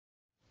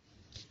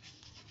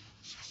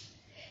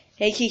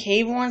Hey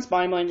everyone, it's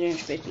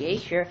BodyBuilder58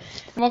 here,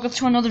 and welcome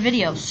to another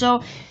video.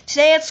 So,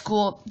 today at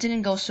school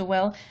didn't go so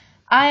well.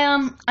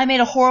 I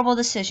made a horrible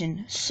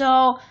decision.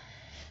 So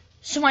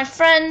my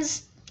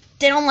friends,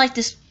 they don't like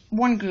this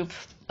one group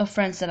of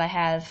friends that I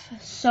have.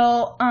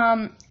 So,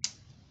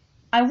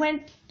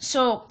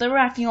 so they were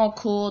acting all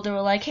cool. They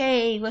were like,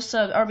 hey, what's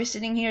up, are we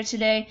sitting here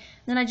today?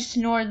 And then I just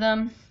ignored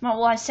them.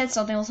 Well, I said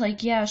something, I was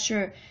like, yeah,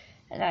 sure.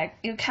 And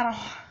it kind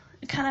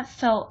of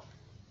felt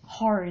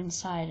hard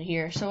inside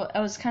here, so I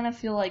was kind of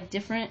feel like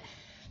different.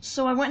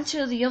 So I went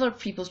to the other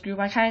people's group.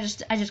 I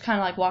just kind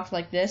of like walked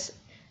like this.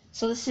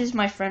 So this is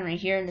my friend right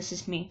here, and this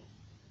is me.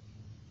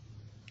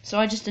 So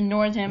I just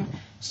ignored him.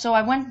 So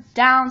I went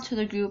down to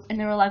the group, and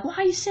they were like, "Why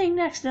are you sitting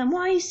next to them?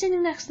 Why are you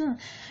sitting next to them?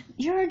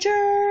 You're a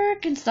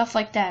jerk," and stuff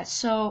like that.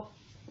 So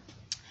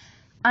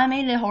I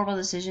made a horrible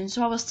decision.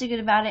 So I was thinking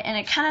about it, and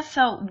it kind of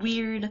felt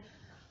weird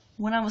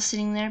when I was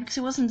sitting there because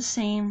it wasn't the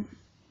same.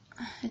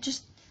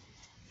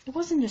 It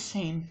wasn't the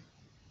same.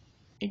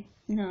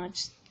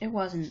 It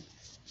wasn't.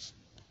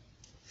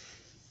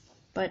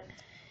 But,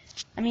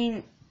 I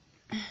mean,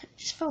 it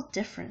just felt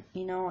different,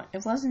 you know?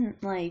 It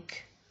wasn't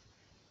like,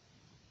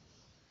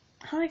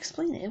 how do I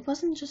explain it? It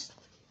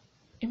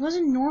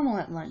wasn't normal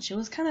at lunch. It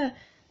was kind of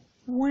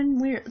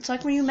weird. It's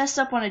like when you mess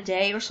up on a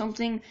day or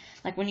something,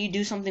 like when you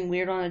do something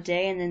weird on a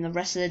day and then the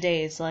rest of the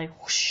day it's like,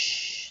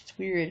 whoosh, it's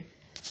weird.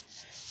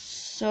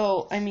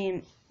 So, I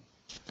mean,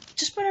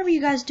 just whatever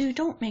you guys do,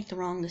 don't make the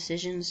wrong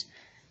decisions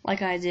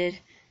like I did.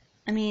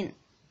 I mean,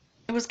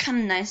 it was kind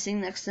of nice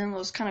sitting next to them. It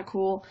was kind of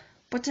cool.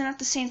 But then at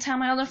the same time,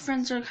 my other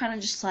friends are kind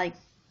of just like,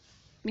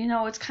 you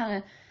know, it's kind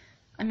of,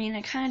 I mean,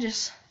 it kind of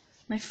just,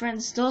 my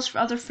friends, those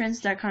other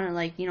friends that are kind of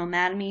like, you know,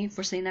 mad at me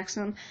for sitting next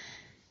to them,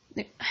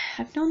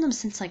 I've known them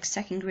since like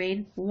 2nd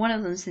grade. One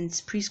of them since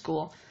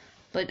preschool.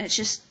 But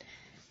it's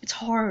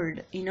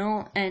hard, you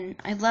know? And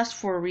I left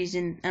for a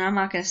reason, and I'm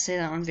not going to say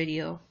that on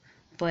video.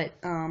 But,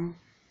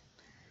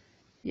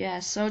 yeah,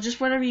 so just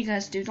whatever you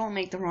guys do, don't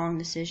make the wrong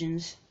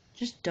decisions.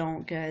 Just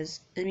don't,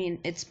 guys. I mean,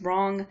 it's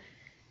wrong.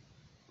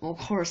 Well, of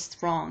course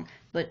it's wrong,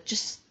 but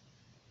just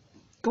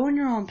go on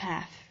your own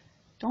path.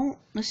 Don't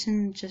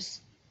listen,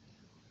 just,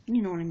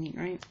 you know what I mean,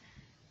 right?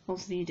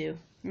 Hopefully you do.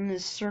 In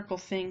this circle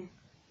thing.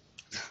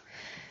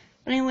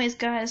 But anyways,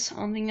 guys,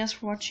 thank you guys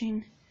for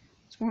watching.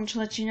 Just wanted to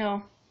let you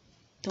know,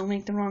 don't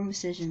make the wrong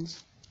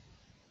decisions.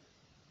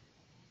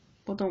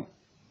 Well, don't.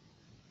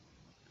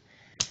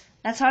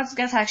 That's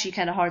actually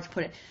kind of hard to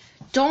put it.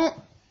 Don't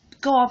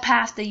go a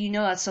path that you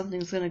know that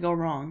something's gonna go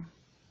wrong.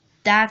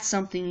 That's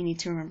something you need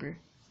to remember.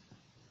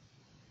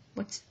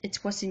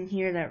 It's what's in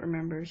here that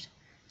remembers.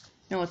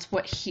 No, it's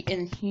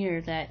in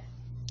here that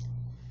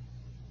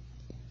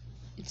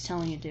it's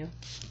telling you to do.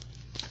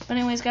 But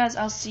anyways, guys,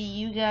 I'll see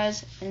you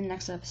guys in the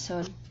next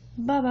episode.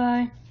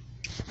 Bye-bye.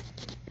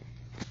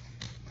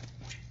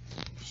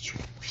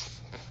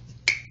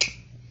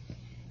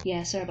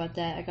 Yeah, sorry about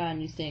that. I got a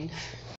new thing.